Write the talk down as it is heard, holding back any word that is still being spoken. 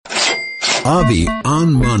Avi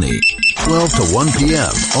on Money. 12 to 1 p.m.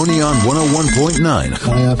 Only on 101.9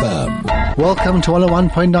 Chai FM. Welcome to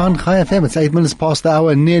 101.9 Chai FM. It's 8 minutes past the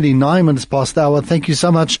hour, nearly 9 minutes past the hour. Thank you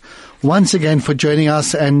so much once again for joining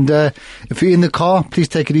us. And if you're in the car, please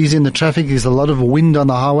take it easy in the traffic. There's a lot of wind on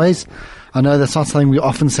the highways. I know that's not something we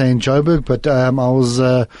often say in Joburg, but I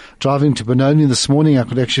was driving to Benoni this morning. I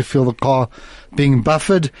could actually feel the car being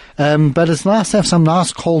buffered. But it's nice to have some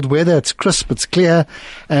nice cold weather. It's crisp, it's clear,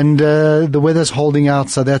 and the weather's holding out,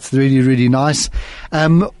 so that's really, really nice.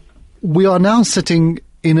 We are now sitting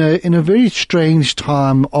in a very strange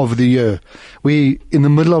time of the year. In the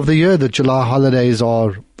middle of the year, the July holidays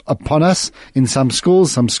are upon us in some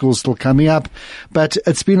schools still coming up, but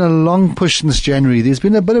it's been a long push since January. There's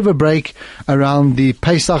been a bit of a break around the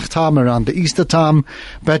Pesach time, around the Easter time,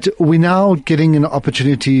 but we're now getting an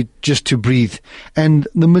opportunity just to breathe. And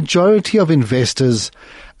the majority of investors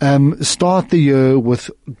start the year with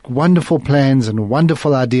wonderful plans and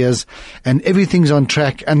wonderful ideas, and everything's on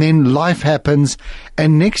track, and then life happens,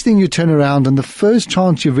 and next thing you turn around, and the first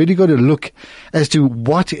chance you've really got to look as to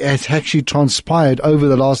what has actually transpired over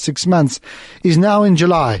the last 6 months is now in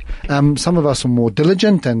July. Some of us are more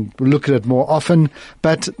diligent and look at it more often,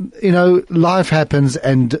 but life happens,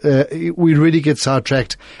 and we really get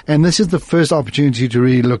sidetracked, and this is the first opportunity to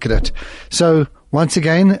really look at it. So once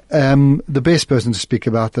again, the best person to speak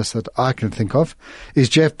about this that I can think of is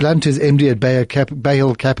Geoff Blant, who's MD at Bay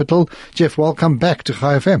Hill Capital. Geoff, welcome back to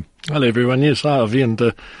Chai FM. Hello, everyone. Yes, hi, Avi, and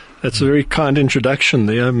that's a very kind introduction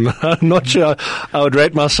there. I'm not sure I would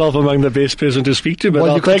rate myself among the best person to speak to, but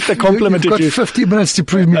I'll take the compliment. You've got 50 minutes to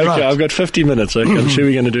prove me right. Okay, I've got 50 minutes. I'm sure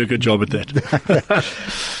we're going to do a good job at that.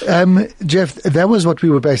 Geoff, that was what we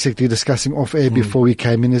were basically discussing off air before we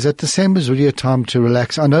came in, is that December's really a time to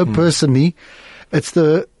relax. I know personally, it's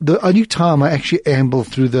the only time I actually amble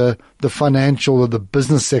through the financial or the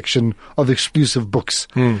business section of exclusive books.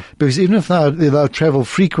 Because even if they'll travel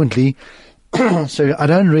frequently, so I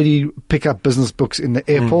don't really pick up business books in the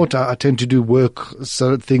airport. I tend to do work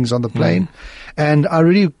things on the plane. And I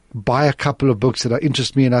really buy a couple of books that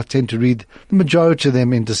interest me, and I tend to read the majority of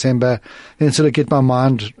them in December, then sort of get my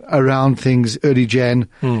mind around things early Jan,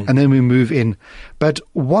 and then we move in. But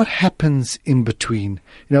what happens in between?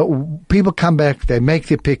 People come back, they make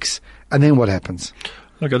their picks, and then what happens?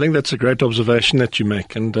 Look, I think that's a great observation that you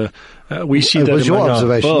make, and we see that. It was your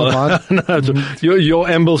observation, not mine. Your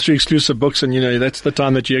ambles through exclusive books, and that's the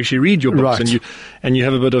time that you actually read your books, right. and you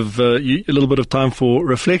have a bit of a little bit of time for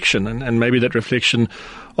reflection, and maybe that reflection,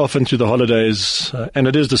 often through the holidays, and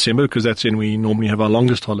it is December because that's when we normally have our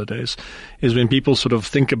longest holidays, is when people sort of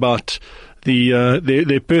think about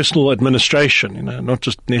their personal administration, not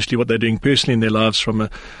just necessarily what they're doing personally in their lives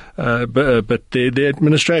but their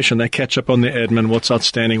administration. They catch up on their admin, what's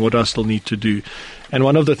outstanding, what I still need to do. And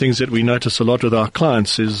one of the things that we notice a lot with our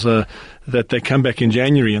clients is that they come back in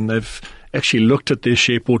January and they've actually looked at their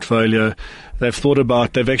share portfolio.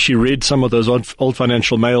 They've actually read some of those old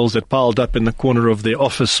financial mails that piled up in the corner of their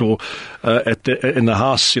office or in the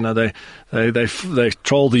house. They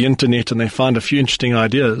troll the internet and they find a few interesting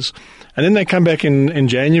ideas. And then they come back in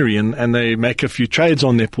January and they make a few trades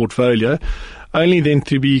on their portfolio, only then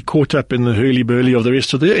to be caught up in the hurly-burly of the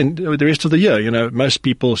rest of the year. Most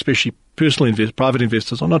people, especially private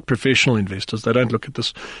investors, are not professional investors. They don't look at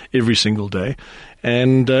this every single day.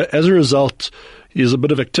 And as a result, there's a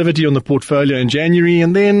bit of activity on the portfolio in January,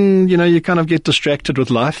 and then, you kind of get distracted with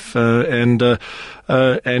life, and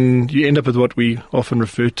you end up with what we often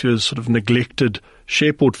refer to as sort of neglected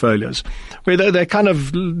share portfolios, where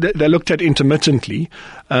they're looked at intermittently,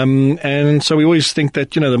 and so we always think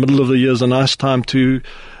that the middle of the year is a nice time to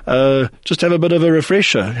just have a bit of a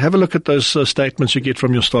refresher. Have a look at those statements you get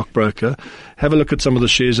from your stockbroker. Have a look at some of the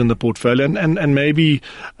shares in the portfolio, and maybe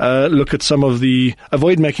look at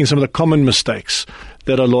avoid making some of the common mistakes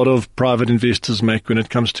that a lot of private investors make when it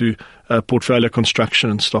comes to portfolio construction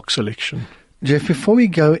and stock selection. Geoff, before we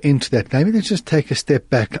go into that, maybe let's just take a step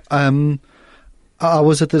back. I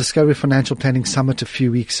was at the Discovery Financial Planning Summit a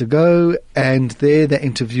few weeks ago, and there they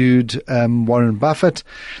interviewed Warren Buffett,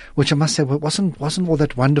 which I must say wasn't all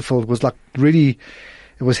that wonderful. It was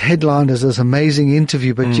it was headlined as this amazing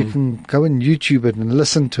interview, but you can go on YouTube it and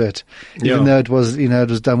listen to it, even though it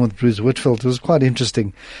was done with Bruce Whitfield. It was quite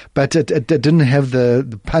interesting, but it didn't have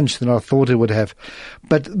the punch that I thought it would have.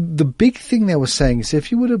 But the big thing they were saying is,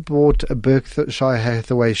 if you would have bought a Berkshire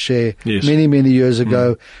Hathaway share many, many years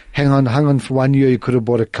ago, hung on for 1 year, you could have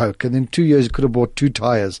bought a Coke, and then 2 years you could have bought 2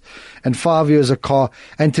 tires, and 5 years a car,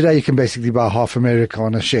 and today you can basically buy half America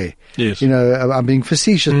on a share. Yes. I'm being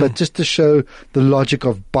facetious, but just to show the logic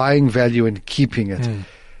of buying value and keeping it.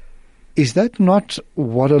 Is that not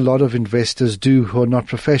what a lot of investors do who are not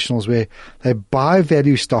professionals, where they buy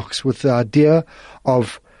value stocks with the idea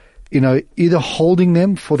of, either holding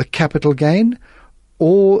them for the capital gain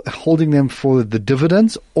or holding them for the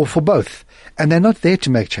dividends or for both, and they're not there to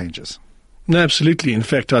make changes? No, absolutely. In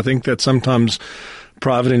fact, I think that sometimes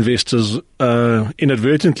private investors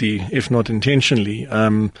inadvertently, if not intentionally,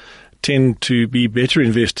 tend to be better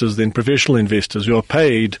investors than professional investors who are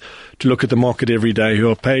paid to look at the market every day, who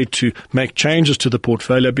are paid to make changes to the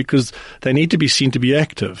portfolio because they need to be seen to be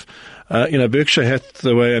active. Berkshire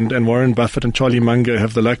Hathaway and Warren Buffett and Charlie Munger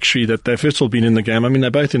have the luxury that they've first of all been in the game. I mean, they're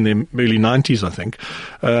both in their early 90s, I think.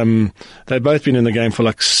 They've both been in the game for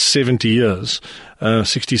like 70 years,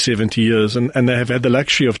 60, 70 years, and they have had the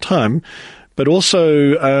luxury of time. But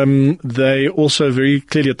also, they also very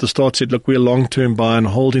clearly at the start said, look, we're long-term buy and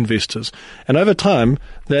hold investors. And over time,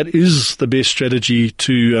 that is the best strategy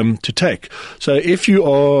to take. So if you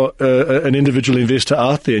are an individual investor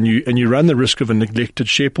out there and you run the risk of a neglected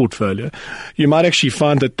share portfolio, you might actually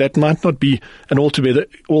find that might not be an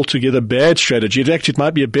altogether bad strategy. It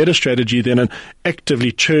might be a better strategy than an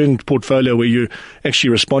actively churned portfolio where you're actually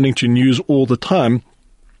responding to news all the time.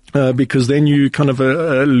 Because then you kind of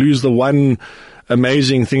lose the one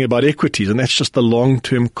amazing thing about equities, and that's just the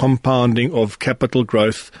long-term compounding of capital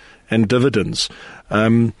growth and dividends.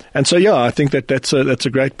 And so, I think that's a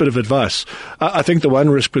great bit of advice. I think the one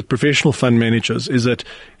risk with professional fund managers is that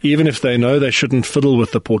even if they know they shouldn't fiddle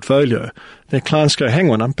with the portfolio, their clients go,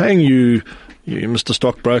 hang on, I'm paying you Mr.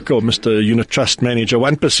 Stockbroker or Mr. Unit Trust Manager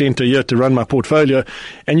 1% a year to run my portfolio,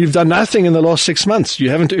 and you've done nothing in the last 6 months. You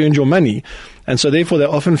haven't earned your money. And so therefore they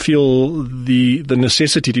often feel the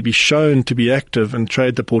necessity to be shown to be active and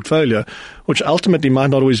trade the portfolio, which ultimately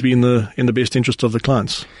might not always be in the best interest of the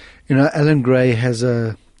clients. Alan Gray has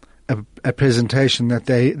a presentation that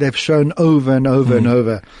they've shown over and over and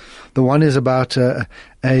over. The one is about a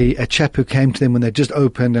chap who came to them when they just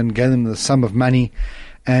opened and gave them the sum of money,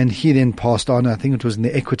 and he then passed on. I think it was in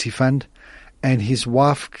the equity fund, and his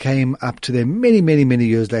wife came up to them many, many, many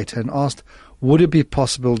years later and asked, would it be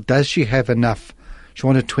possible, does she have enough? She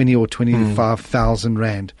wanted 20 or 25,000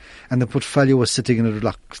 rand, and the portfolio was sitting in at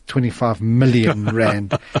like 25 million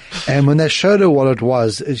rand. And when they showed her what it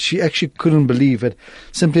was, she actually couldn't believe it.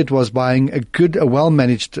 Simply it was buying a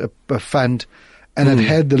well-managed fund, and it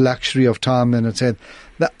had the luxury of time. And it said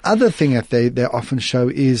the other thing that they often show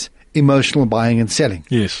is emotional buying and selling.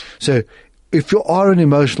 Yes. So if you are an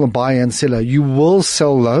emotional buyer and seller, you will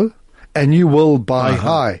sell low and you will buy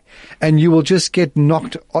high, and you will just get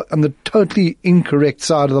knocked on the totally incorrect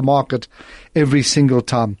side of the market every single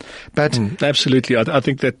time. But absolutely. I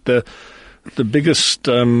think that the biggest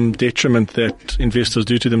detriment that investors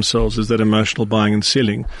do to themselves is that emotional buying and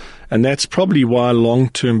selling. And that's probably why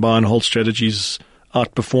long-term buy and hold strategies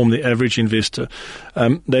outperform the average investor.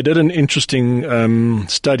 They did an interesting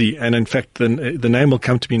study, and in fact the name will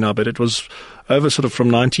come to me now, but it was over sort of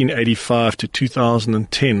from 1985 to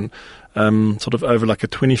 2010, sort of over like a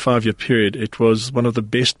 25-year period. It was one of the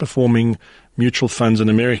best performing mutual funds in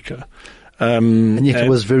America. And yet it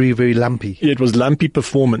was very, very lumpy. It was lumpy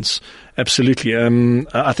performance, absolutely.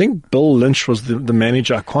 I think Bill Lynch was the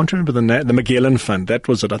manager. I can't remember the Magellan Fund. That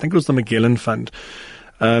was it. I think it was the Magellan Fund.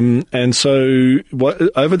 And so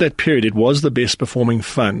over that period, it was the best performing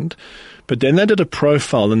fund. But then they did a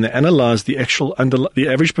profile and they analyzed the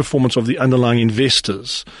average performance of the underlying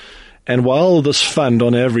investors. And while this fund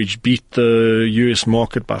on average beat the US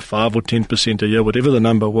market by 5 or 10% a year, whatever the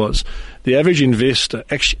number was, the average investor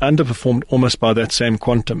actually underperformed almost by that same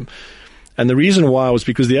quantum. And the reason why was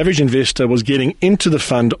because the average investor was getting into the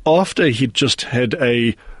fund after he'd just had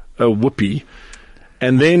a whoopee,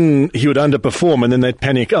 and then he would underperform and then they'd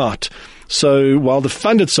panic out. So while the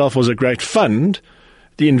fund itself was a great fund,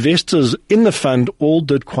 the investors in the fund all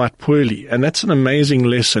did quite poorly. And that's an amazing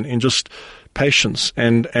lesson in just patience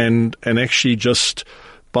and actually just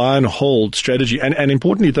buy and hold strategy. And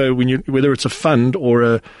importantly, though, whether it's a fund or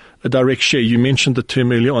a direct share, you mentioned the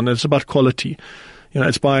term earlier on, it's about quality.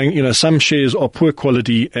 It's buying, some shares are poor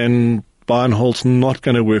quality and buy and hold's not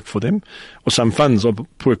going to work for them, or some funds are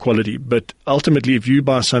poor quality. But ultimately, if you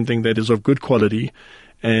buy something that is of good quality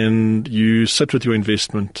and you sit with your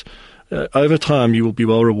investment, over time, you will be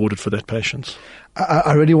well rewarded for that patience.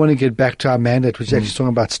 I really want to get back to our mandate, which is actually talking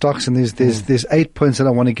about stocks, and there's 8 points that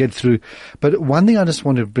I want to get through. But one thing I just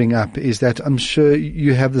want to bring up is that I'm sure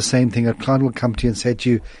you have the same thing. A client will come to you and say to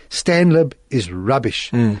you, Stanlib is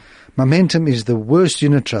rubbish. Momentum is the worst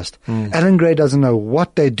unit trust. Alan Gray doesn't know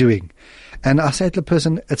what they're doing. And I say to the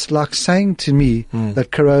person, it's like saying to me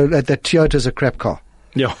that Toyota's a crap car.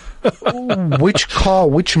 Yeah. Which car,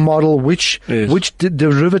 which model, which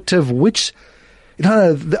derivative, which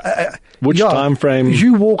time frame.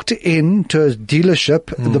 You walked into a dealership,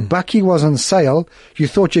 the bakkie was on sale, you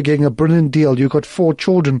thought you're getting a brilliant deal, you got 4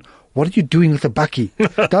 children. What are you doing with the bakkie?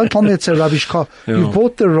 Don't tell me it's a rubbish car. Yeah. You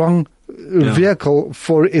bought the wrong vehicle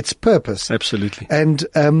for its purpose. Absolutely. And,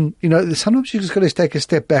 sometimes you just got to take a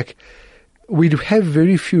step back. We have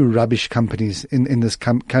very few rubbish companies in this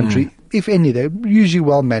country. If any, they're usually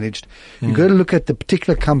well managed. You got to look at the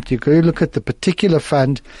particular company, you got to look at the particular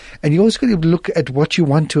fund, and you also got to look at what you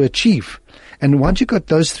want to achieve. And once you've got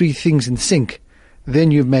those 3 things in sync,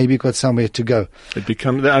 then you've maybe got somewhere to go. It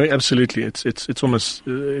becomes absolutely. It's almost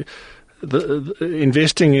the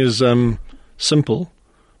investing is simple,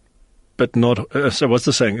 but not. So what's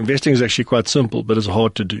the saying? Investing is actually quite simple, but it's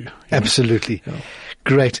hard to do. Absolutely. Yeah.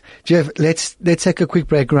 Great. Geoff, let's take a quick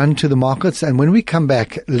break, run to the markets, and when we come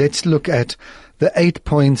back, let's look at the 8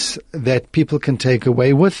 points that people can take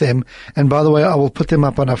away with them. And by the way, I will put them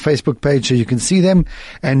up on our Facebook page so you can see them,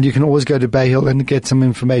 and you can always go to Bay Hill and get some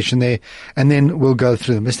information there, and then we'll go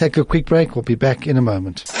through them. Let's take a quick break. We'll be back in a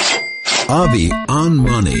moment. Avi on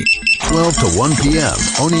Money, 12 to 1 p.m.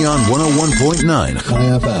 only on 101.9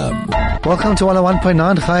 Chai FM. Welcome to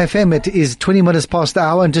 101.9 Chai FM. It is 20 minutes past the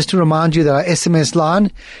hour, and just to remind you that our SMS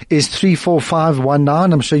line is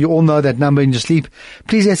 34519. I'm sure you all know that number in your sleep.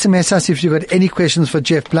 Please SMS us if you've got any questions for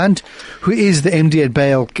Geoff Blant, who is the MD at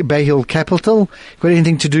Bay Hill Capital. Got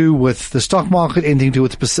anything to do with the stock market, anything to do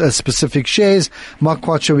with specific shares? Not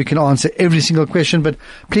quite sure we can answer every single question, but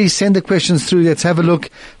please send the questions through. Let's have a look.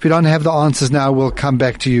 If you don't have the answers now, we'll come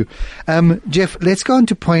back to you. Geoff, let's go on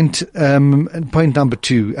to point number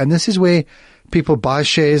 2, and this is where people buy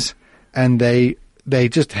shares and they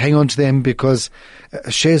just hang on to them because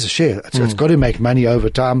a share's a share. It's got to make money over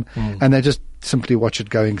time, and they just simply watch it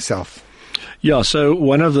going south. Yeah. So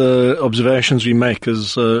one of the observations we make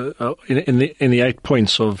is in the 8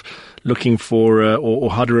 points of looking for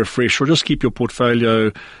or how to refresh or just keep your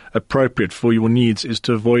portfolio appropriate for your needs is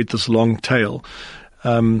to avoid this long tail.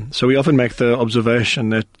 So we often make the observation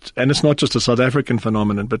that, and it's not just a South African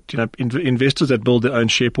phenomenon, but investors that build their own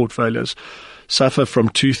share portfolios suffer from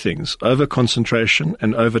 2 things: over concentration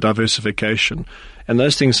and over diversification. And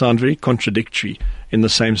those things sound very contradictory in the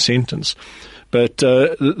same sentence. But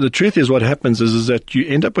the truth is, what happens is that you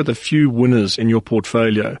end up with a few winners in your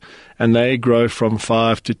portfolio, and they grow from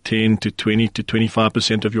 5 to 10 to 20 to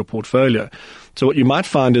 25% of your portfolio. So what you might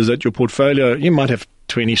find is that your portfolio, you might have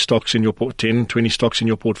 20 stocks in your 20 stocks in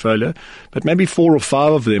your portfolio, but maybe 4 or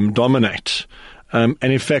 5 of them dominate. And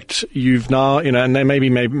in fact, you've now, and they maybe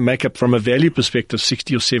make up from a value perspective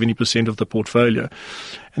 60 or 70% of the portfolio.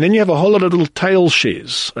 And then you have a whole lot of little tail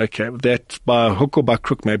shares, okay, that by hook or by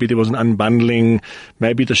crook, maybe there was an unbundling,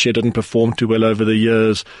 maybe the share didn't perform too well over the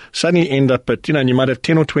years, suddenly end up at, and you might have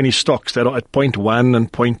 10 or 20 stocks that are at 0.1 and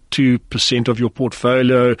 0.2% of your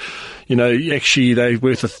portfolio. Actually they're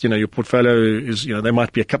worth, your portfolio is, they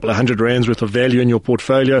might be a couple of R100 worth of value in your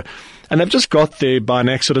portfolio. And they've just got there by an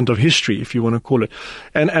accident of history, if you want to call it.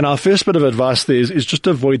 And our first bit of advice there is just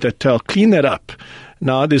to avoid that tail. Clean that up.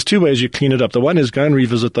 Now, there's 2 ways you clean it up. The one is go and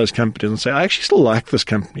revisit those companies and say, I actually still like this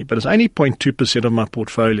company, but it's only 0.2% of my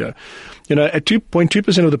portfolio. At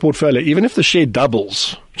 2.2% of the portfolio, even if the share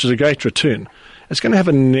doubles, which is a great return, it's going to have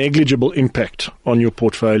a negligible impact on your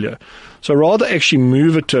portfolio. So rather actually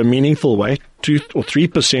move it to a meaningful weight, 2 or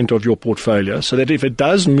 3% of your portfolio, so that if it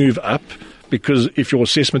does move up, because if your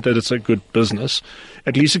assessment that it's a good business,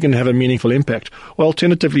 at least it can have a meaningful impact. Or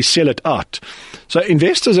alternatively, sell it out. So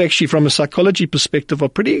investors actually, from a psychology perspective, are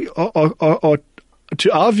to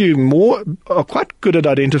our view, are quite good at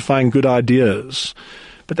identifying good ideas.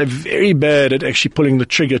 But they're very bad at actually pulling the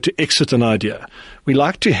trigger to exit an idea. We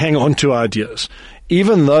like to hang on to ideas,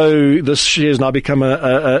 even though this share has now become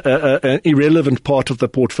an irrelevant part of the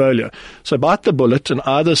portfolio. So bite the bullet and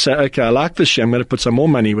either say, okay, I like this share, I'm going to put some more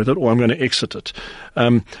money with it, or I'm going to exit it.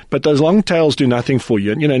 But those long tails do nothing for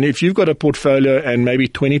you. And if you've got a portfolio and maybe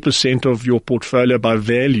 20% of your portfolio by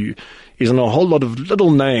value is in a whole lot of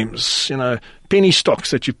little names, penny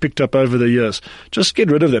stocks that you've picked up over the years, just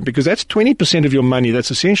get rid of them, because that's 20% of your money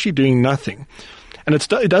that's essentially doing nothing. And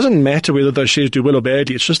it doesn't matter whether those shares do well or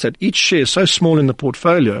badly. It's just that each share is so small in the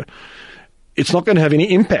portfolio, it's not going to have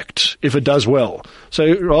any impact if it does well.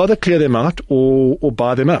 So rather clear them out or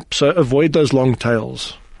buy them up. So avoid those long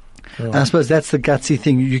tails. Yeah. I suppose that's the gutsy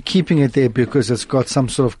thing. You're keeping it there because it's got some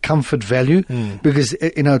sort of comfort value, because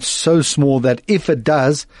it's so small that if it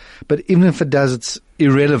does, but even if it does, it's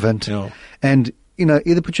irrelevant. Yeah. And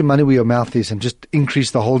either put your money where your mouth is and just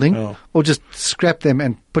increase the holding, or just scrap them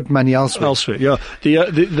and put money elsewhere. Yeah.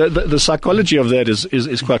 The psychology of that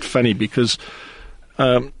is quite funny because,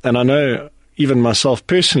 and I know even myself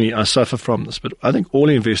personally, I suffer from this, but I think all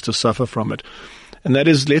investors suffer from it. And that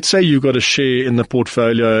is, let's say you've got a share in the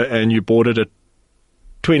portfolio and you bought it at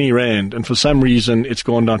 20 Rand, and for some reason it's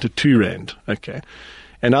gone down to 2 Rand. Okay.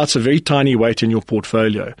 And now it's a very tiny weight in your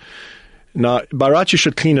portfolio. Now, by right, you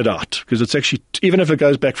should clean it out because it's actually, even if it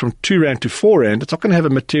goes back from 2 Rand to 4 Rand, it's not going to have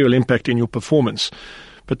a material impact in your performance.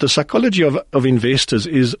 But the psychology of investors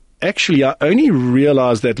is actually I only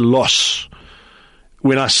realize that loss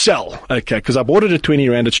when I sell, okay, because I bought it at 20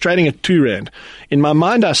 Rand, it's trading at 2 Rand. In my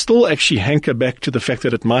mind, I still actually hanker back to the fact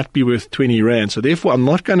that it might be worth 20 Rand. So therefore, I'm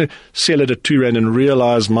not going to sell it at 2 Rand and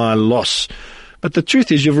realize my loss. But the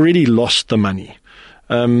truth is, you've already lost the money.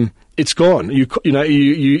 It's gone.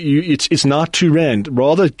 It's now 2 Rand.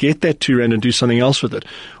 Rather get that 2 Rand and do something else with it.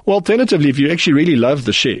 Or alternatively, if you actually really love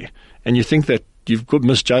the share and you think that you've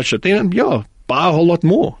misjudged it, then buy a whole lot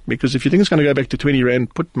more. Because if you think it's going to go back to 20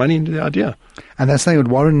 Rand, put money into the idea. And that's something what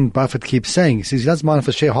Warren Buffett keeps saying. He says he doesn't mind if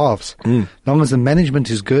the share halves. Long as the management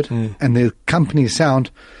is good and the company is sound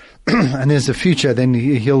and there's a future, then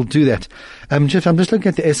he'll do that. Geoff, I'm just looking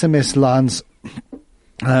at the SMS lines.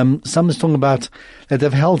 Someone's talking about that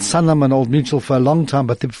they've held Sanlam and Old Mutual for a long time,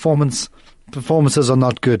 but the performances are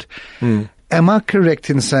not good. Am I correct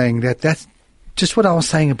in saying that that's just what I was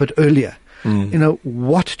saying a bit earlier?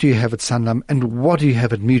 What do you have at Sanlam and what do you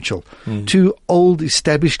have at Mutual? Two old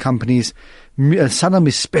established companies. Sanlam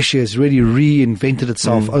especially has really reinvented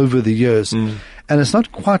itself over the years. And it's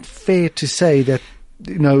not quite fair to say that,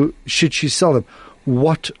 should you sell them?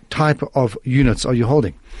 What type of units are you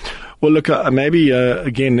holding? Well, look, maybe,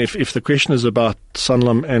 again, if the question is about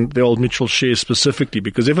Sanlam and the Old Mutual shares specifically,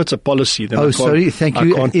 because if it's a policy, then the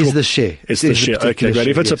share. It's the share. Okay, great.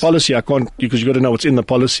 If it's a policy, I can't, because you've got to know what's in the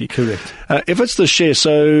policy. Correct. If it's the share,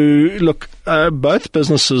 so look, both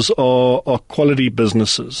businesses are quality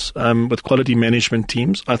businesses, with quality management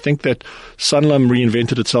teams. I think that Sanlam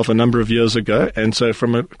reinvented itself a number of years ago, and so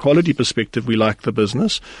from a quality perspective, we like the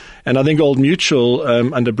business. And I think Old Mutual,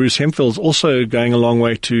 under Bruce Hemphill, is also going a long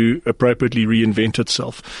way to appropriately reinvent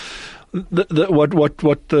itself. What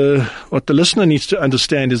the listener needs to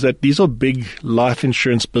understand is that these are big life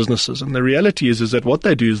insurance businesses, and the reality is that what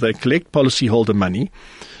they do is they collect policyholder money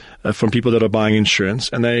from people that are buying insurance,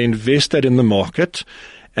 and they invest that in the market.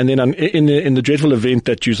 And then in the dreadful event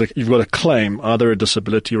that you've got a claim, either a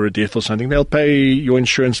disability or a death or something, they'll pay your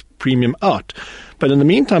insurance premium out. But in the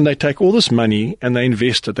meantime, they take all this money and they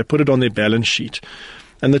invest it. They put it on their balance sheet.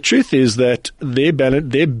 And the truth is that their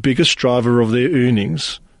biggest driver of their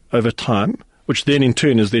earnings over time, which then in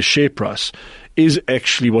turn is their share price, is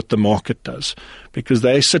actually what the market does. Because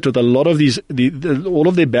they sit with a lot of all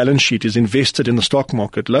of their balance sheet is invested in the stock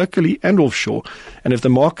market, locally and offshore. And if the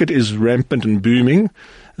market is rampant and booming,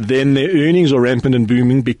 then their earnings are rampant and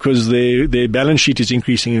booming because their balance sheet is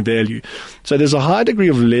increasing in value. So there's a high degree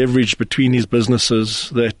of leverage between these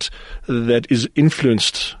businesses that is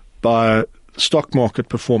influenced by stock market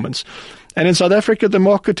performance. And in South Africa, the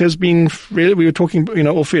market has been really, we were talking,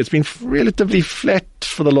 off air, it's been relatively flat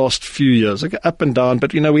for the last few years, up and down,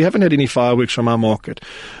 but, we haven't had any fireworks from our market.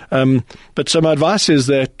 But so my advice is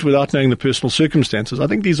that without knowing the personal circumstances, I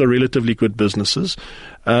think these are relatively good businesses,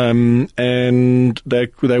 and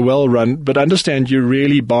they're well run, but understand you're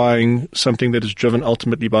really buying something that is driven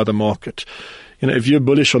ultimately by the market. If you're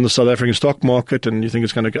bullish on the South African stock market and you think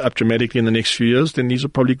it's going to go up dramatically in the next few years, then these are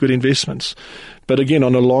probably good investments. But again,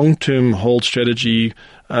 on a long-term hold strategy,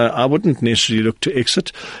 I wouldn't necessarily look to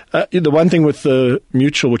exit. The one thing with the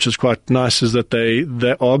Mutual, which is quite nice, is that they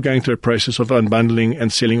are going through a process of unbundling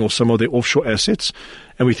and selling off some of their offshore assets,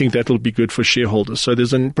 and we think that will be good for shareholders. So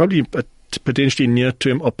there's probably a potentially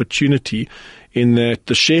near-term opportunity in that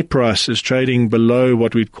the share price is trading below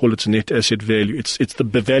what we'd call its net asset value. It's the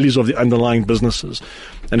values of the underlying businesses.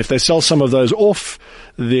 And if they sell some of those off,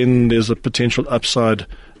 then there's a potential upside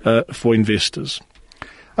for investors.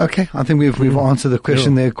 Okay, I think we've answered the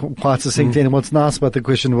question there quite succinctly. And what's nice about the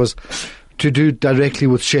question was to do directly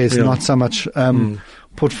with shares, not so much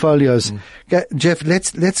portfolios. Geoff,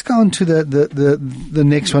 let's go on to the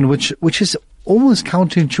next one, which is almost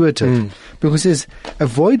counterintuitive because there's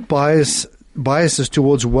avoid biases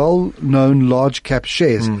towards well-known large cap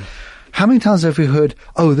shares. How many times have we heard,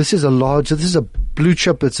 this is a blue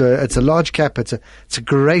chip, it's a large cap, it's a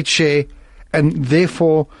great share, and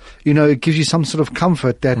therefore, it gives you some sort of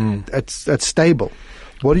comfort that it's stable.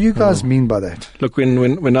 What do you guys mean by that? Look,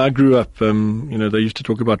 when I grew up, they used to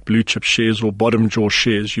talk about blue chip shares or bottom drawer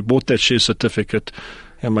shares. You bought that share certificate,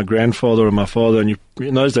 my grandfather or my father, and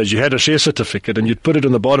in those days you had a share certificate and you'd put it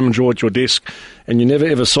in the bottom drawer at your desk and you never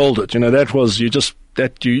ever sold it. That was,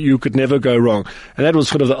 you could never go wrong. And that was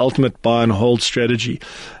sort of the ultimate buy and hold strategy.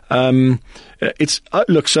 Look,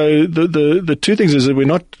 so the two things is that we're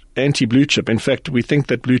not anti-blue chip. In fact, we think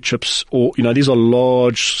that blue chips, or these are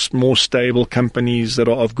large, more stable companies that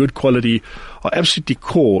are of good quality, are absolutely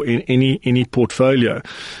core in any portfolio.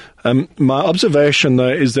 My observation, though,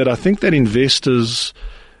 is that I think that investors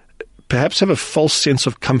perhaps have a false sense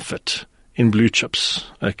of comfort in blue chips.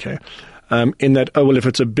 Okay. In that, if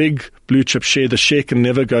it's a big blue chip share, the share can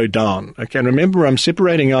never go down. Okay, and remember, I'm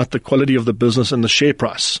separating out the quality of the business and the share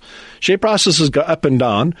price. Share prices go up and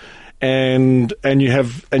down, and then you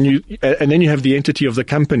have the entity of the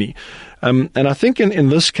company. And I think in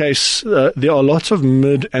this case, there are lots of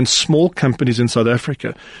mid and small companies in South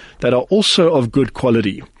Africa that are also of good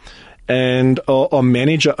quality and are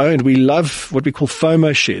manager-owned. We love what we call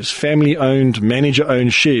FOMO shares, family-owned,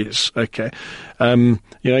 manager-owned shares. Okay,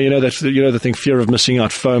 that's the thing, fear of missing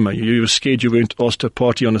out. FOMO. You were scared you weren't asked to a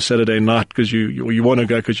party on a Saturday night because you want to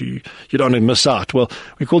go because you don't want to miss out. Well,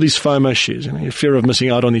 we call these FOMO shares. Fear of missing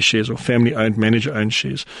out on these shares, or family-owned, manager-owned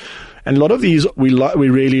shares. And a lot of these we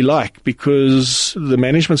really like because the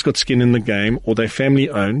management's got skin in the game, or they're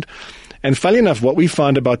family-owned. And funnily enough, what we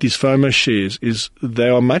find about these FOMO shares is they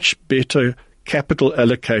are much better capital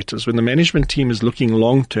allocators. When the management team is looking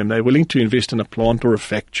long-term, they're willing to invest in a plant or a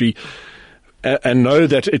factory and know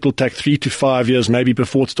that it will take 3 to 5 years maybe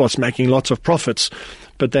before it starts making lots of profits.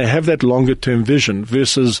 But they have that longer-term vision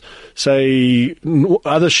versus, say,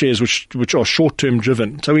 other shares which are short-term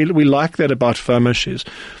driven. So we like that about FOMO shares.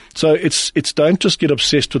 So it's don't just get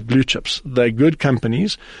obsessed with blue chips. They're good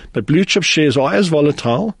companies, but blue chip shares are as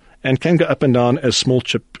volatile and can go up and down as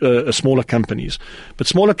smaller companies. But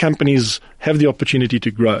smaller companies have the opportunity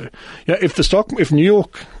to grow. If New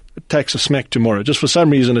York takes a smack tomorrow, just for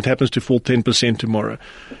some reason it happens to fall 10% tomorrow,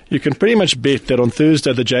 you can pretty much bet that on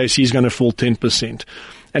Thursday the JSE is going to fall 10%.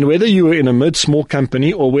 And whether you were in a mid-small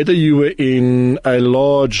company or whether you were in a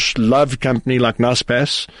large, loved company like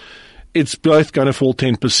Naspers, it's both going to fall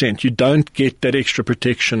 10%. You don't get that extra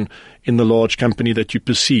protection in the large company that you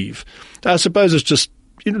perceive. I suppose it's just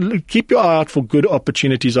keep your eye out for good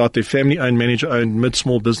opportunities out there, family-owned, manager-owned,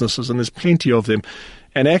 mid-small businesses, and there's plenty of them.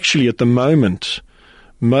 And actually, at the moment,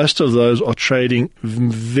 most of those are trading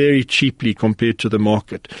very cheaply compared to the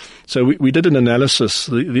market. So we did an analysis.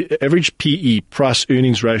 The average PE,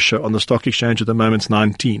 price-earnings ratio, on the stock exchange at the moment is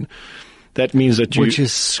 19. That means that which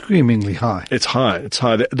is screamingly high. It's high.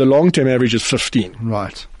 The long-term average is 15.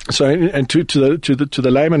 Right. So, and to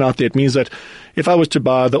the layman out there, it means that if I was to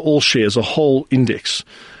buy the all shares, a whole index,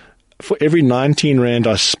 for every 19 Rand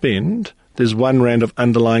I spend, there's 1 Rand of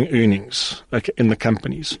underlying earnings in the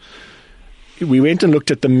companies. We went and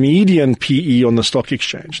looked at the median PE on the stock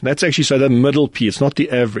exchange. That's actually the middle PE. It's not the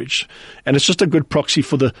average. And it's just a good proxy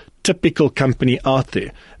for the typical company out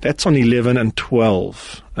there. That's on 11 and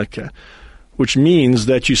 12. Okay. Which means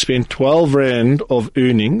that you spend 12 Rand of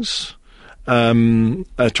earnings, 12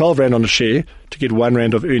 Rand on a share to get 1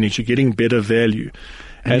 Rand of earnings. You're getting better value.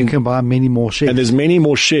 And you can buy many more shares. And there's many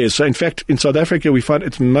more shares. So in fact, in South Africa, we find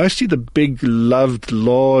it's mostly the big, loved,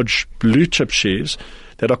 large blue chip shares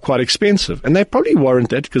that are quite expensive. And they probably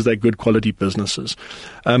warrant that because they're good quality businesses.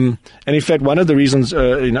 And in fact, one of the reasons,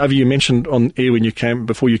 Avi, you mentioned on air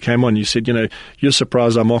before you came on, you said, you're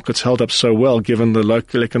surprised our markets held up so well given the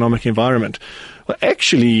local economic environment. Well,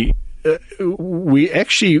 actually,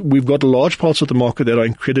 we've got large parts of the market that are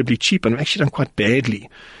incredibly cheap and have actually done quite badly.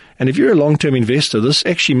 And if you're a long-term investor, this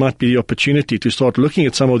actually might be the opportunity to start looking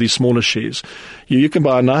at some of these smaller shares. You can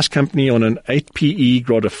buy a nice company on an 8 PE,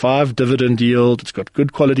 got a 5 dividend yield. It's got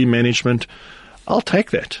good quality management. I'll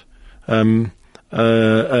take that,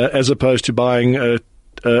 as opposed to buying a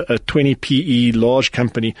 20 PE large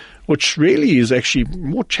company, which really is actually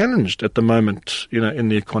more challenged at the moment, in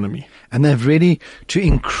the economy. And they've really, to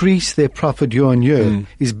increase their profit year on year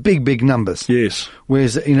is big numbers. Yes.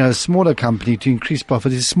 Whereas, a smaller company, to increase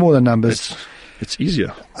profit is smaller numbers. It's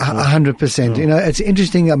easier. 100%. Yeah. It's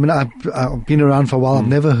interesting. I mean, I've been around for a while. I've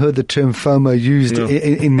never heard the term FOMO used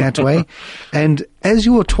in that way. And as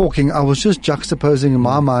you were talking, I was just juxtaposing in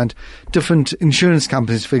my mind different insurance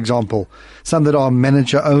companies, for example, some that are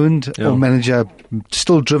manager-owned or manager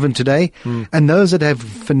still driven today, and those that have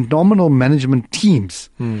phenomenal management teams,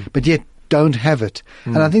 but yet don't have it.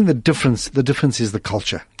 And I think the difference is the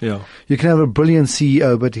culture. Yeah. You can have a brilliant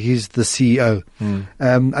CEO, but he's the CEO,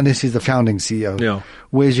 unless he's the founding CEO. Yeah.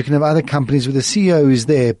 Whereas you can have other companies where the CEO is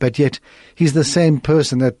there, but yet he's the same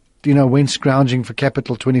person that went scrounging for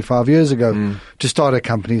capital 25 years ago to start a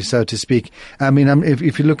company, so to speak. I mean,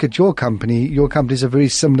 if you look at your company is a very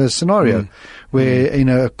similar scenario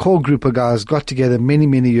where, a core group of guys got together many,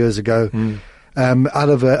 many years ago. Out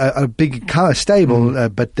of a big stable,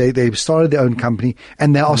 but they started their own company,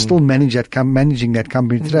 and they are still managing that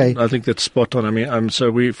company today. I think that's spot on. I mean,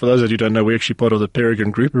 so for those of you who don't know, we're actually part of the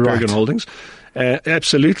Peregrine Group, Right. Peregrine Holdings.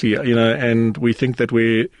 Absolutely, and we think that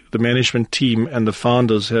the management team and the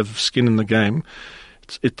founders have skin in the game.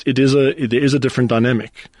 There is a different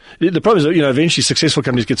dynamic. The problem is, eventually successful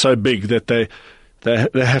companies get so big that they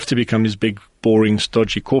have to become these big, boring,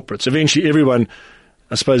 stodgy corporates. Eventually, everyone,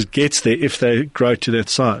 I suppose, gets there if they grow to that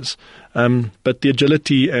size. But the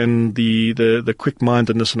agility and the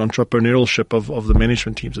quick-mindedness and entrepreneurship of the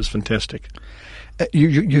management teams is fantastic.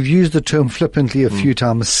 You've used the term flippantly a few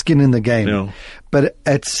times, skin in the game. Yeah. But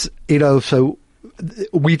it's, so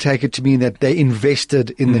we take it to mean that they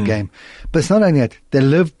invested in the game. But it's not only that. They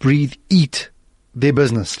live, breathe, eat their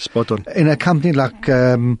business. Spot on. In a company like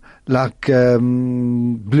Blue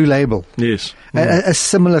Label. Yes. A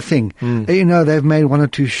similar thing. They've made one or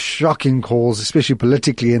two shocking calls, especially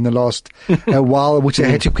politically in the last while, which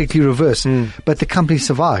they had to quickly reverse. But the company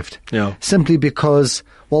survived. Yeah. Simply because,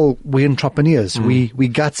 well, we're entrepreneurs. We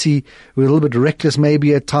gutsy. We're a little bit reckless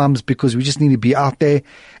maybe at times because we just need to be out there.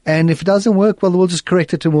 And if it doesn't work, well, we'll just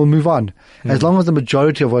correct it and we'll move on. As long as the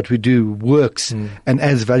majority of what we do works and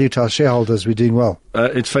adds value to our shareholders, we're doing well.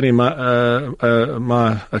 It's funny, a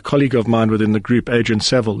colleague of mine within the group, Adrian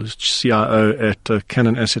Saville, who's CIO at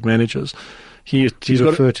Cannon Asset Managers, he's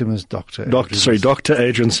refer to him as Dr. Dr.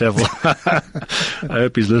 Adrian Saville. I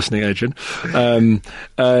hope he's listening, Adrian.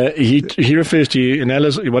 He refers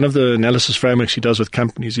to one of the analysis frameworks he does with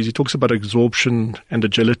companies is he talks about absorption and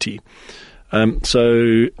agility.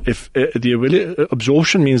 So if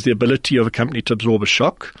absorption means the ability of a company to absorb a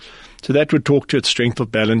shock, so that would talk to its strength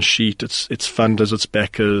of balance sheet, its funders, its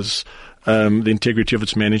backers, the integrity of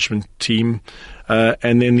its management team,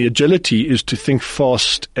 and then the agility is to think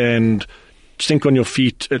fast and think on your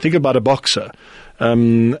feet. Think about a boxer,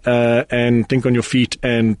 and think on your feet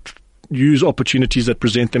and use opportunities that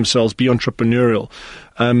present themselves. Be entrepreneurial,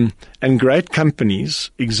 and great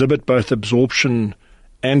companies exhibit both absorption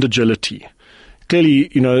and agility.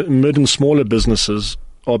 Clearly, mid and smaller businesses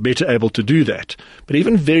are better able to do that, but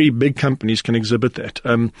even very big companies can exhibit that.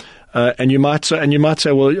 And you might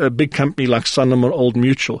say, well, a big company like Sanlam or Old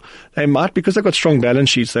Mutual, they might, because they've got strong balance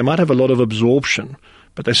sheets, they might have a lot of absorption,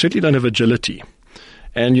 but they certainly don't have agility.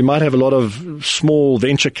 And you might have a lot of small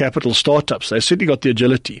venture capital startups. They certainly got the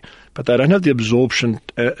agility, but they don't have the absorption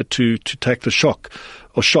to take the shock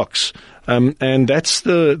or shocks. And that's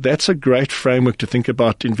a great framework to think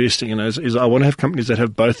about investing in. Is I want to have companies that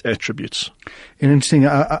have both attributes. And interesting.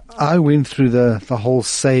 I went through the whole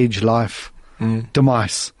Sage Life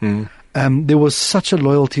demise. There was such a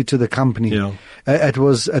loyalty to the company. Yeah. It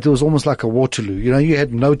was almost like a Waterloo. You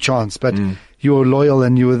had no chance, but you were loyal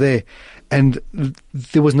and you were there. And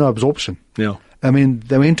there was no absorption. Yeah. I mean,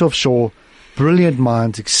 they went offshore, brilliant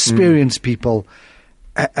minds, experienced people,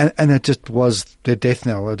 and it just was their death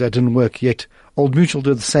knell. It didn't work yet. Old Mutual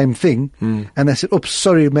did the same thing, and they said, oops,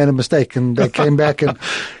 sorry, we made a mistake, and they came back and...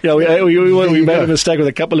 Yeah, we made a mistake with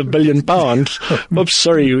a couple of £1 billion. Oops,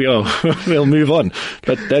 sorry, we'll move on.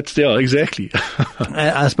 But that's, exactly.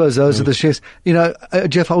 I suppose those are the shares.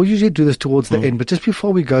 Geoff, I will usually do this towards the end, but just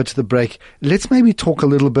before we go to the break, let's maybe talk a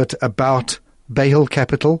little bit about Bay Hill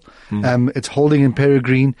Capital, its holding in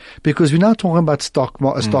Peregrine, because we're now talking about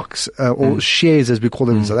stocks or shares, as we call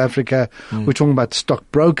them in South Africa. We're talking about stock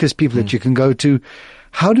brokers, people that you can go to.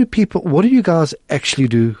 What do you guys actually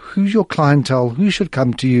do? Who's your clientele? Who should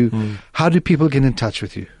come to you? How do people get in touch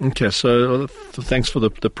with you? Okay, so thanks for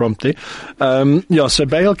the prompt there. So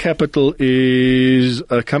Bay Hill Capital is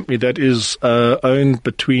a company that is owned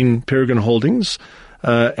between Peregrine Holdings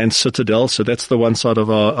and Citadel, so that's the one side of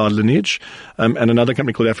our lineage, and another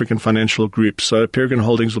company called African Financial Group. So Peregrine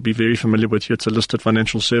Holdings will be very familiar with you. It's a listed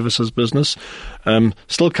financial services business,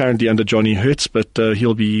 still currently under Johnny Hertz, but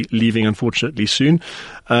he'll be leaving unfortunately soon.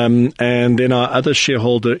 And then our other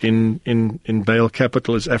shareholder in Bay Hill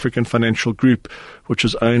Capital is African Financial Group, which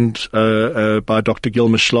is owned by Dr. Gil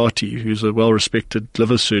Mishlati, who's a well-respected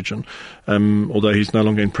liver surgeon, although he's no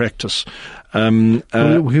longer in practice.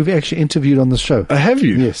 Who've actually interviewed on the show. Have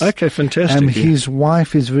you? Yes. Okay, fantastic. His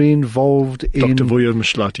wife is very involved in... Dr. Vuyo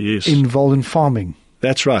Mishlati, yes. Involved in farming.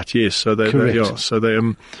 That's right, yes. So they I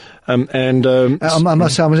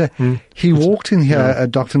must say, he walked in here,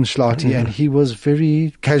 Dr. Mishlati, and he was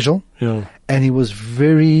very casual. Yeah. And he was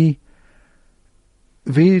very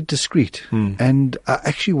very discreet, and I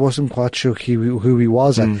actually wasn't quite sure who he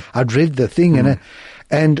was. I'd read the thing,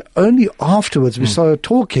 and only afterwards we started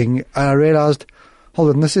talking, I realized,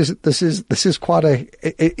 hold on, this is quite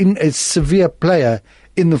a severe player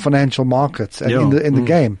in the financial markets and in the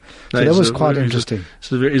game. So that was quite interesting.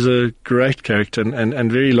 He's a great character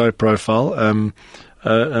and very low profile.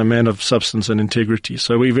 A man of substance and integrity.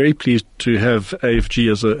 So we're very pleased to have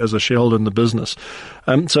AFG as a shareholder in the business.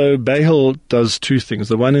 So Bayhill does two things.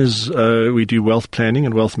 The one is we do wealth planning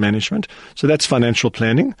and wealth management. So that's financial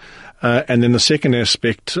planning. And then the second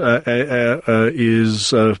aspect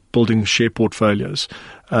is building share portfolios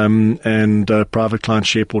and private client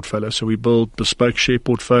share portfolios. So we build bespoke share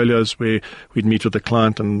portfolios where we'd meet with the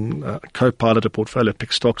client and co-pilot a portfolio,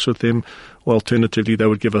 pick stocks with them, or alternatively they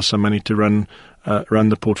would give us some money to run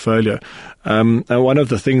the portfolio. One of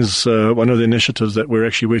the initiatives that we're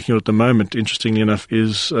actually working on at the moment, interestingly enough,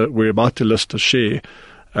 is we're about to list a share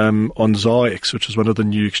on ZARX, which is one of the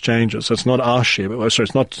new exchanges. So it's not our share,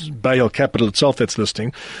 it's not Bayhill Capital itself that's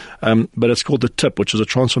listing, but it's called the TIP, which is a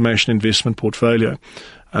transformation investment portfolio.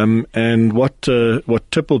 And what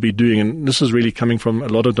TIP will be doing, and this is really coming from a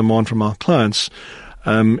lot of demand from our clients,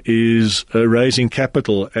 is raising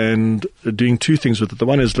capital and doing two things with it. The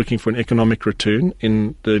one is looking for an economic return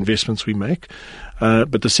in the investments we make,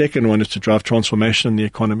 but the second one is to drive transformation in the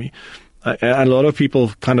economy. And a lot of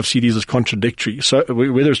people kind of see these as contradictory. So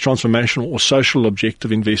whether it's transformational or social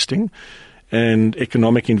objective investing and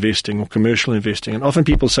economic investing or commercial investing, and often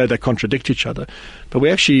people say they contradict each other, but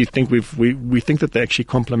we actually think we think that they're actually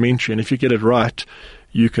complementary. And if you get it right,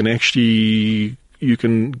 you can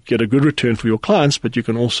get a good return for your clients, but you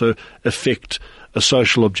can also affect a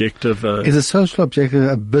social objective. Is a social objective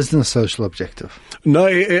a business social objective?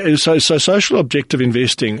 No, so social objective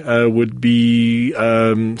investing would be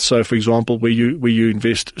so, for example, where you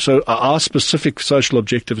invest. So our specific social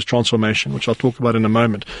objective is transformation, which I'll talk about in a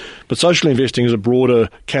moment. But social investing is a broader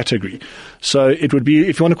category. So it would be,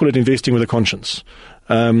 if you want to call it, investing with a conscience.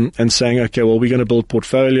 And saying, okay, well, we're going to build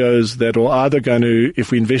portfolios that are either going to,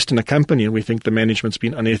 if we invest in a company and we think the management's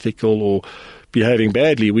been unethical or behaving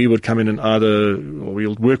badly, we would come in and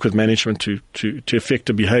we'll work with management to affect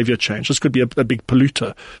a behavior change. This could be a big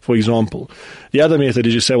polluter, for example. The other method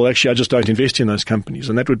is you say, well, actually, I just don't invest in those companies,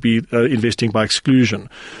 and that would be investing by exclusion.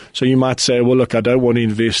 So you might say, well, look, I don't want to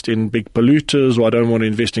invest in big polluters, or I don't want to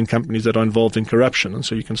invest in companies that are involved in corruption, and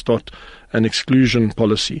so you can start an exclusion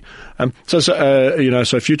policy.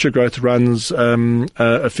 So Future Growth runs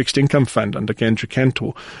a fixed income fund under Andrew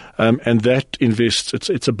Cantor, and that invests.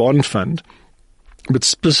 It's a bond fund, but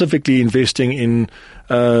specifically investing in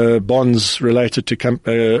bonds related to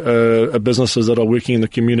businesses that are working in the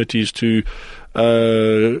communities to,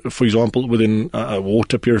 for example, within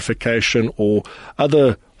water purification or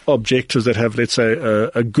other objectives that have, let's say,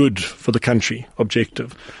 a good for the country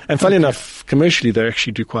objective. And funny enough, commercially, they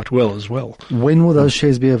actually do quite well as well. When will those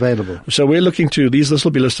shares be available? So we're looking to this will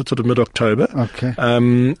be listed sort of mid-October. Okay.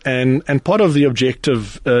 And part of the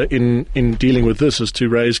objective in dealing with this is to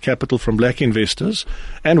raise capital from black investors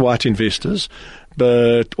and white investors,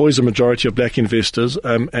 but always a majority of black investors,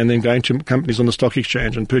 and then going to companies on the stock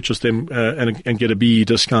exchange and purchase them and get a BE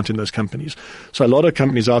discount in those companies. So a lot of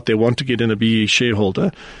companies out there want to get in a BE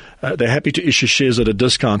shareholder. They're happy to issue shares at a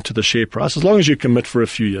discount to the share price, as long as you commit for a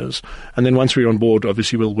few years. And then once we're on board,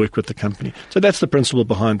 obviously we'll work with the company. So that's the principle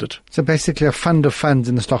behind it. So basically a fund of funds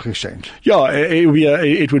in the stock exchange. Yeah,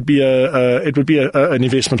 it would be an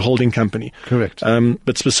investment holding company. Correct.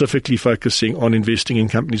 But specifically focusing on investing in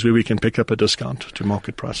companies where we can pick up a discount to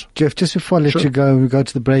market price. Geoff, just before I let you go, we go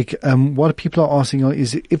to the break. What people are asking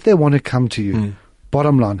is if they want to come to you,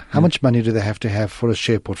 bottom line, how much money do they have to have for a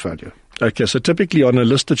share portfolio? Okay, so typically on a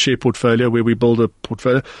listed share portfolio where we build a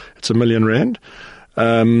portfolio, it's R1 million.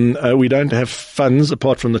 We don't have funds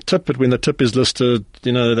apart from the tip, but when the tip is listed,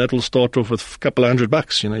 that will start off with a couple of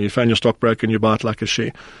 $100. You phone your stockbroker and you buy it like a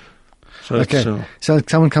share. So okay, so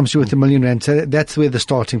someone comes to you with R1 million, so that's where the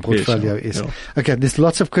starting portfolio is. Yeah. Okay, there's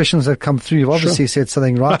lots of questions that come through. You've obviously said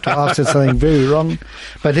something right, or I've said something very wrong.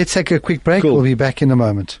 But let's take a quick break. Cool. We'll be back in a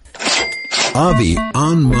moment. Avi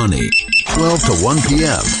on Money, 12 to 1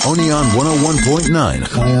 p.m. only on 101.9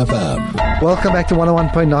 Chai FM. Welcome back to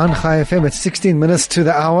 101.9 Chai FM. It's 16 minutes to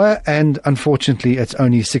the hour, and unfortunately it's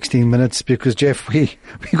only 16 minutes because, Geoff, we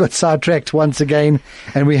got sidetracked once again,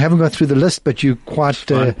 and we haven't got through the list, but you quite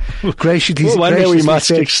graciously well, one day we must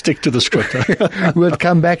stick to the script. We'll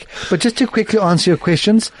come back. But just to quickly answer your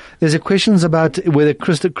questions, there's a questions about whether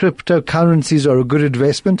cryptocurrencies are a good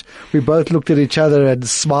investment. We both looked at each other and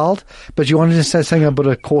smiled, but you wanted to say something about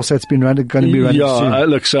a course that's been run. going to be running soon?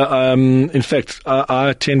 Look, so in fact, I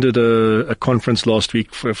attended a conference last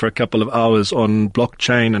week for a couple of hours on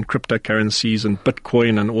blockchain and cryptocurrencies and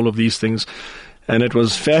Bitcoin and all of these things, and it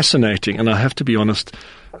was fascinating. And I have to be honest,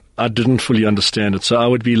 I didn't fully understand it, so I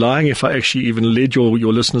would be lying if I actually even led your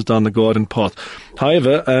listeners down the garden path.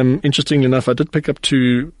 However, interestingly enough, I did pick up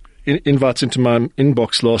two invites into my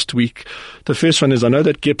inbox last week. The first one is, I know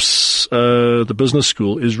that GIPS, the business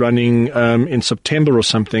school, is running in September or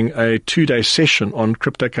something a 2-day session on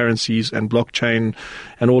cryptocurrencies and blockchain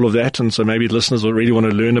and all of that. And so maybe listeners already want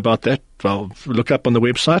to learn about that. Well, look up on the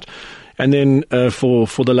website. And then for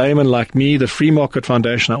the layman like me, the Free Market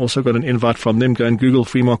Foundation, I also got an invite from them. Go and Google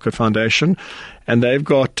Free Market Foundation. And they've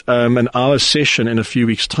got an hour session in a few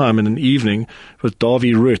weeks' time in an evening with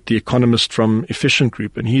Davy Root, the economist from Efficient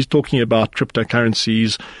Group. And he's talking about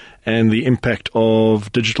cryptocurrencies and the impact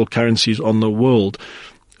of digital currencies on the world.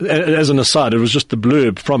 As an aside, it was just the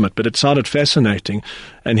blurb from it, but it sounded fascinating.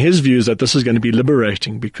 And his view is that this is going to be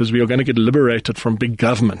liberating, because we are going to get liberated from big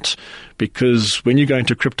government. Because when you go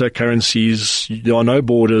into cryptocurrencies, there are no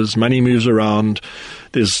borders, money moves around,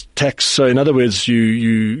 there's tax. So in other words,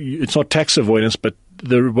 it's not tax avoidance, but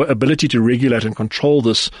the ability to regulate and control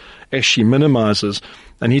this actually minimizes.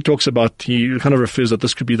 And he talks about, he kind of refers that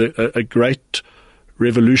this could be a great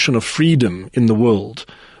revolution of freedom in the world.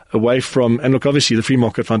 Away from, and look, obviously the Free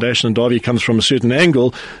Market Foundation and Davy comes from a certain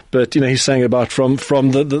angle, but he's saying about from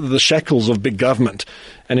the shackles of big government.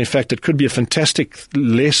 And in fact, it could be a fantastic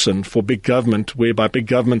lesson for big government, whereby big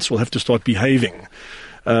governments will have to start behaving,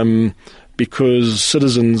 because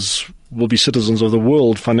citizens will be citizens of the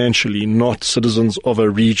world financially, not citizens of a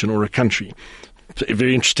region or a country. It's a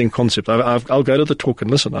very interesting concept. I'll go to the talk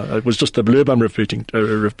and listen. It was just a blurb I'm repeating.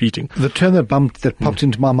 The term that popped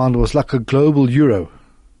into my mind was like a global euro.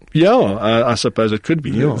 Yeah, I suppose it could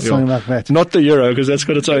be. Something like that. Not the euro, because that's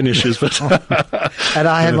got its own issues. But and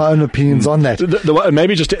I have my own opinions on that.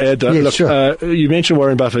 Maybe just to add, look, sure. You mentioned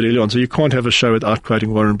Warren Buffett earlier on, so you can't have a show without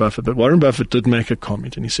quoting Warren Buffett. But Warren Buffett did make a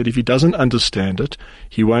comment, and he said if he doesn't understand it,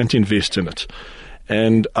 he won't invest in it.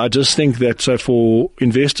 And I just think that for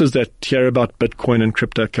investors that hear about Bitcoin and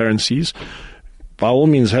cryptocurrencies, by all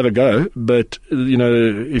means have a go. But I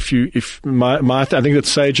think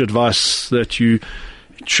it's sage advice that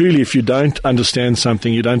truly, if you don't understand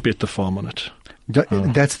something, you don't bet the farm on it.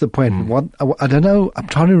 That's the point. I don't know, I'm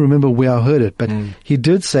trying to remember where I heard it, but he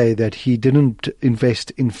did say that he didn't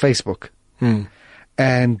invest in Facebook.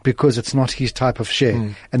 And because it's not his type of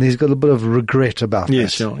share. And he's got a bit of regret about that.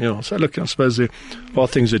 Yes, yeah. So look, I suppose there are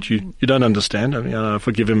things that you don't understand. I mean,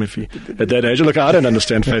 forgive him if he, at that age, look, I don't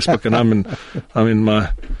understand Facebook, and I'm in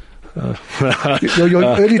my your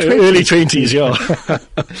early 20s. Early 20s,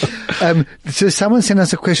 yeah. So someone sent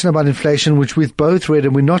us a question about inflation, which we've both read,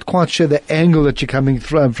 and we're not quite sure the angle that you're coming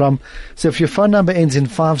from. So if your phone number ends in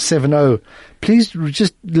 570, please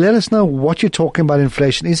just let us know what you're talking about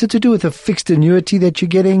inflation. Is it to do with a fixed annuity that you're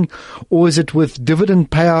getting, or is it with dividend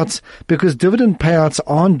payouts? Because dividend payouts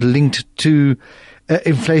aren't linked to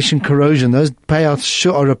inflation corrosion. Those payouts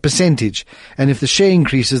are a percentage, and if the share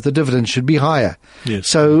increases, the dividend should be higher. Yes.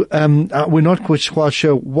 So we're not quite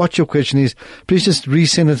sure what your question is. Please just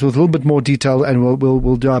resend it with a little bit more detail, and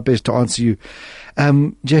we'll do our best to answer you.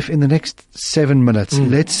 Geoff, in the next 7 minutes,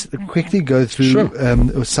 let's quickly go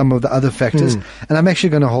through some of the other factors, and I'm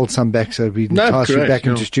actually going to hold some back so we can pass you back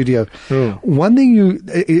into studio. One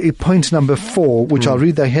thing point number 4, which I'll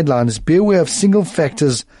read the headline, is be aware of single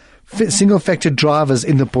factor drivers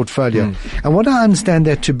in the portfolio. And what I understand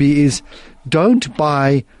that to be is don't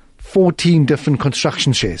buy 14 different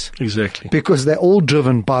construction shares. Exactly. Because they're all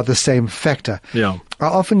driven by the same factor. Yeah. I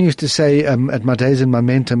often used to say at my days in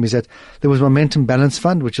Momentum is that there was Momentum Balance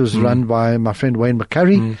Fund, which was run by my friend Wayne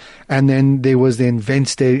McCurry, and then there was the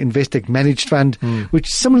Investec Managed Fund, which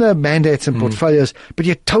similar mandates and portfolios, but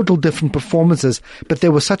yet total different performances. But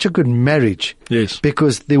there was such a good marriage. Yes.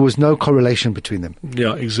 Because there was no correlation between them.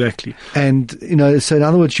 Yeah, exactly. And, so in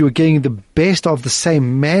other words, you were getting the best of the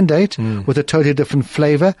same mandate with a totally different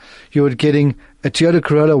flavor. You were getting a Toyota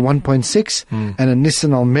Corolla 1.6 and a Nissan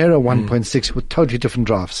Almera 1.6 with totally different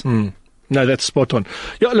drives. No, that's spot on.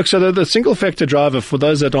 Yeah, look, so the single factor driver, for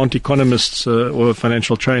those that aren't economists or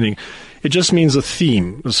financial training, it just means a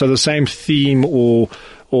theme. So the same theme or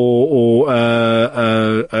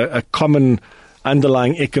a common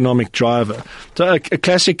underlying economic driver. So a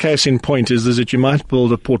classic case in point is that you might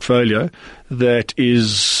build a portfolio that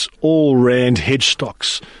is all rand hedge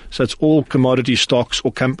stocks. So it's all commodity stocks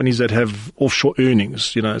or companies that have offshore earnings,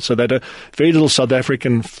 so that are very little South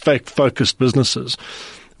African focused businesses.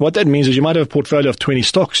 What that means is you might have a portfolio of 20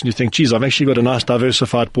 stocks and you think, geez, I've actually got a nice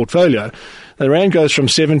diversified portfolio. The rand goes from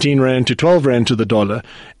 17 rand to 12 rand to the dollar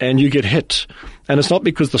and you get hit. And it's not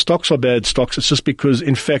because the stocks are bad stocks. It's just because,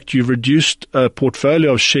 in fact, you've reduced a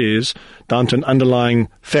portfolio of shares down to an underlying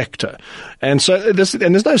factor. And so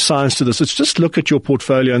there's no science to this. It's just look at your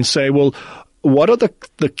portfolio and say, well, what are the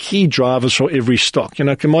key drivers for every stock?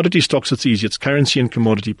 Commodity stocks, it's easy. It's currency and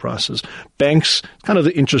commodity prices. Banks, kind of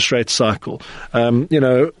the interest rate cycle.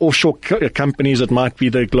 Offshore companies, it might be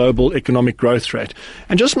the global economic growth rate.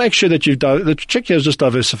 And just make sure that the trick here is just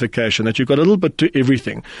diversification, that you've got a little bit to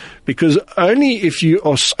everything. Because only if you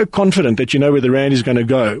are so confident that you know where the rand is going to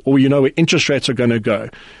go, or you know where interest rates are going to go,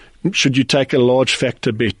 should you take a large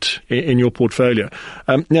factor bet in your portfolio.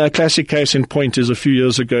 A classic case in point is a few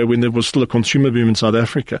years ago when there was still a consumer boom in South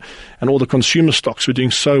Africa and all the consumer stocks were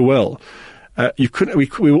doing so well. We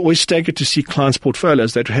were always staggered to see clients'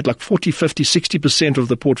 portfolios that had like 40, 50, 60% of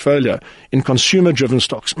the portfolio in consumer-driven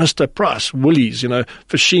stocks. Mr. Price, Woolies,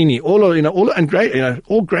 Foschini,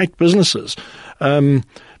 all great businesses.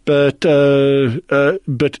 But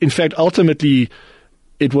in fact, ultimately,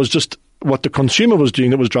 it was just what the consumer was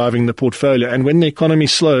doing that was driving the portfolio. And when the economy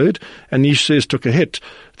slowed and these shares took a hit,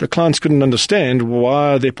 the clients couldn't understand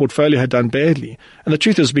why their portfolio had done badly. And the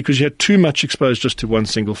truth is because you had too much exposure just to one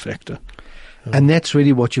single factor. And that's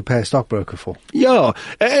really what you pay a stockbroker for. Yeah.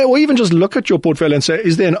 Or even just look at your portfolio and say,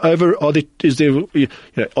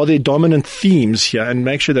 are there dominant themes here? And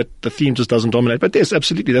make sure that the theme just doesn't dominate. But yes,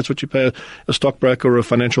 absolutely, that's what you pay a stockbroker or a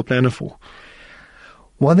financial planner for.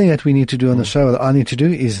 One thing that we need to do on the show, that I need to do,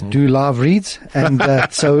 is do live reads. And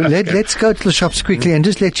so let's go to the shops quickly and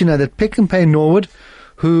just let you know that Pick n Pay Norwood,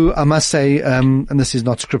 who I must say, and this is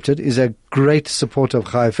not scripted, is a great supporter of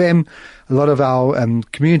Chai FM. A lot of our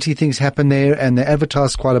community things happen there and they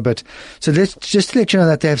advertise quite a bit. So let's just let you know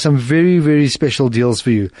that they have some very, very special deals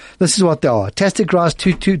for you. This is what they are. Tastic rice,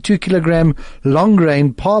 2 kilogram long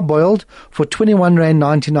grain parboiled for 21 rand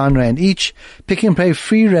 99 rand each. Pick n Pay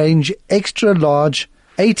free range extra large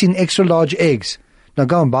 18 extra large eggs. Now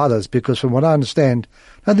go and buy those because from what I understand,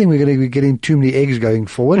 I think we're going to be getting too many eggs going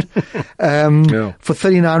forward. For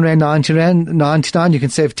 39 rand 99, you can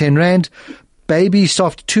save 10 rand. Baby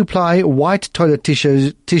soft 2-ply white toilet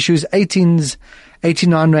tissues 18s,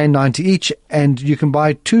 89 rand 90 each, and you can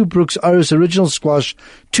buy 2 Brooks Oris Original Squash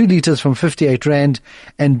 2 liters from 58 rand,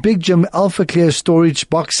 and Big Jim Alpha Clear Storage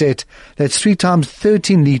box set that's 3 times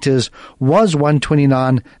 13 liters was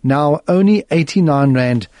 129, now only 89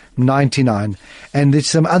 rand 99. And there's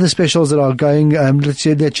some other specials that are going. Let's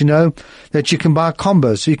let you know that you can buy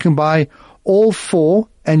combos, so you can buy all 4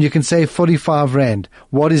 and you can save 45 rand.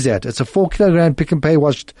 What is that? It's a 4 kilogram Pick n Pay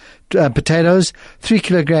washed potatoes, 3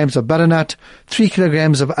 kilograms of butternut, 3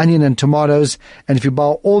 kilograms of onion and tomatoes, and if you buy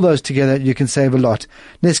all those together, you can save a lot.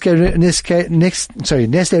 Nestle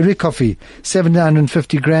Red Coffee,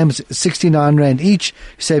 750 grams, 69 rand each,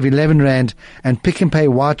 save 11 rand, and Pick n Pay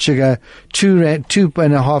white sugar,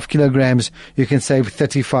 2.5 kilograms, you can save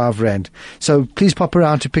 35 rand. So please pop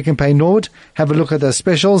around to Pick n Pay Norwood, have a look at the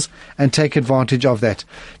specials, and take advantage of that.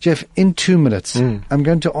 Geoff, in 2 minutes, I'm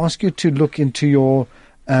going to ask you to look into your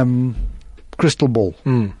crystal ball.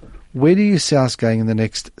 Where do you see us going in the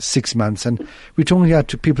next 6 months? And we're talking about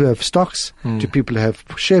to people who have stocks, to people who have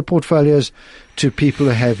share portfolios, to people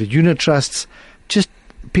who have unit trusts, just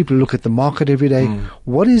people who look at the market every day.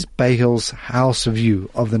 What is Bay Hill's house view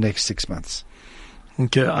of the next 6 months?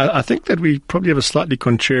 Okay, I think that we probably have a slightly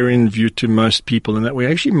contrarian view to most people in that we're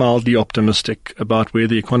actually mildly optimistic about where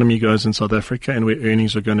the economy goes in South Africa and where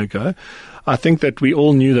earnings are going to go. I think that we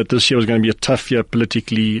all knew that this year was going to be a tough year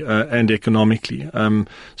politically and economically.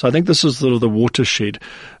 So I think this is sort of the watershed.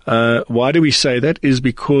 Why do we say that? Is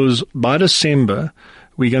because by December,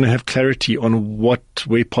 we're going to have clarity on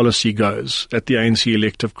where policy goes at the ANC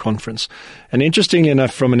elective conference. And interestingly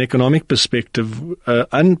enough, from an economic perspective,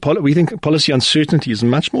 we think policy uncertainty is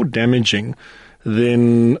much more damaging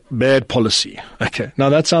than bad policy. Okay, now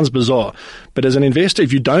that sounds bizarre, but as an investor,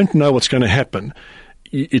 if you don't know what's going to happen,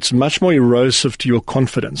 it's much more erosive to your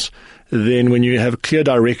confidence than when you have a clear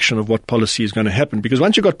direction of what policy is going to happen. Because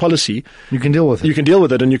once you've got policy, you can deal with it. You can deal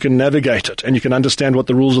with it and you can navigate it and you can understand what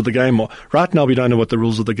the rules of the game are. Right now, we don't know what the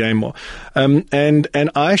rules of the game are. And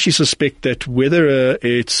I actually suspect that whether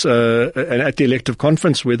it's at the elective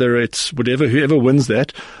conference, whether it's whoever wins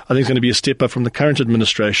that, I think it's going to be a step up from the current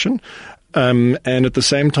administration. And at the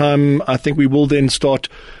same time, I think we will then start,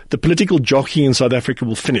 the political jockeying in South Africa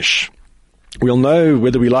will finish. We'll know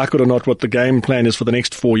whether we like it or not what the game plan is for the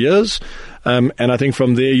next 4 years. And I think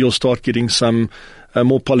from there you'll start getting some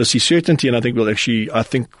more policy certainty, and I think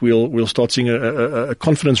we'll start seeing a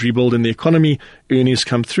confidence rebuild in the economy, earnings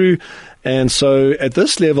come through. And so at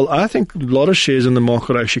this level, I think a lot of shares in the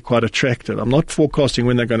market are actually quite attractive. I'm not forecasting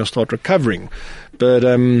when they're going to start recovering, but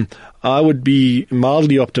I would be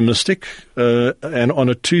mildly optimistic, and on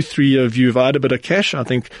a 2-3 year view, if I had a bit of cash, I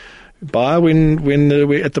think buy when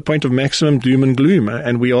we're at the point of maximum doom and gloom,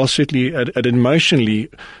 and we are certainly at an emotionally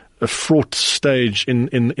a fraught stage in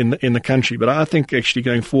the country. But I think actually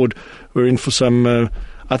going forward, we're in for some,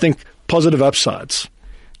 I think, positive upsides.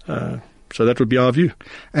 So that would be our view.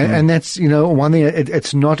 And that's, one thing,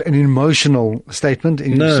 it's not an emotional statement.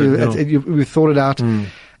 No. We've thought it out.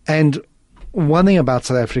 And one thing about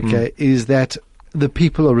South Africa is that the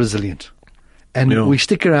people are resilient. And we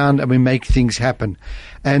stick around and we make things happen.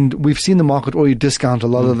 And we've seen the market already discount a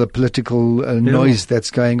lot of the political noise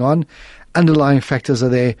that's going on. Underlying factors are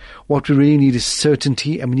there. What we really need is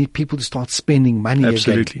certainty, and we need people to start spending money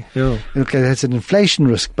Absolutely. again. Okay, that's an inflation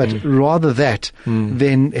risk, but rather that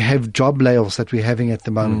than have job layoffs that we're having at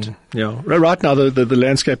the moment. Right now the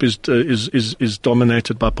landscape is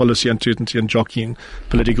dominated by policy uncertainty and jockeying,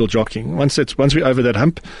 political jockeying. Once we're over that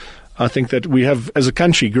hump, I think that we have, as a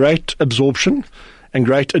country, great absorption and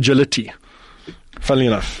great agility. Funnily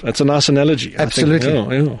enough, that's a nice analogy. Absolutely. I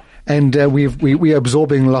think, And we're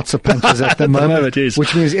absorbing lots of punches at the moment, yes.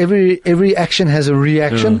 Which means every action has a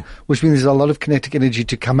reaction, which means there's a lot of kinetic energy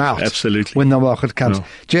to come out. Absolutely. When the market comes.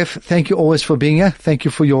 Geoff, thank you always for being here. Thank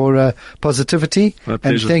you for your positivity. My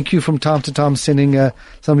pleasure. And thank you from time to time sending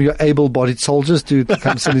some of your able-bodied soldiers to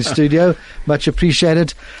come sit in the studio. Much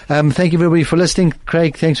appreciated. Thank you everybody for listening.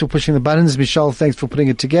 Craig, thanks for pushing the buttons. Michelle, thanks for putting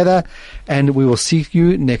it together. And we will see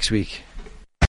you next week.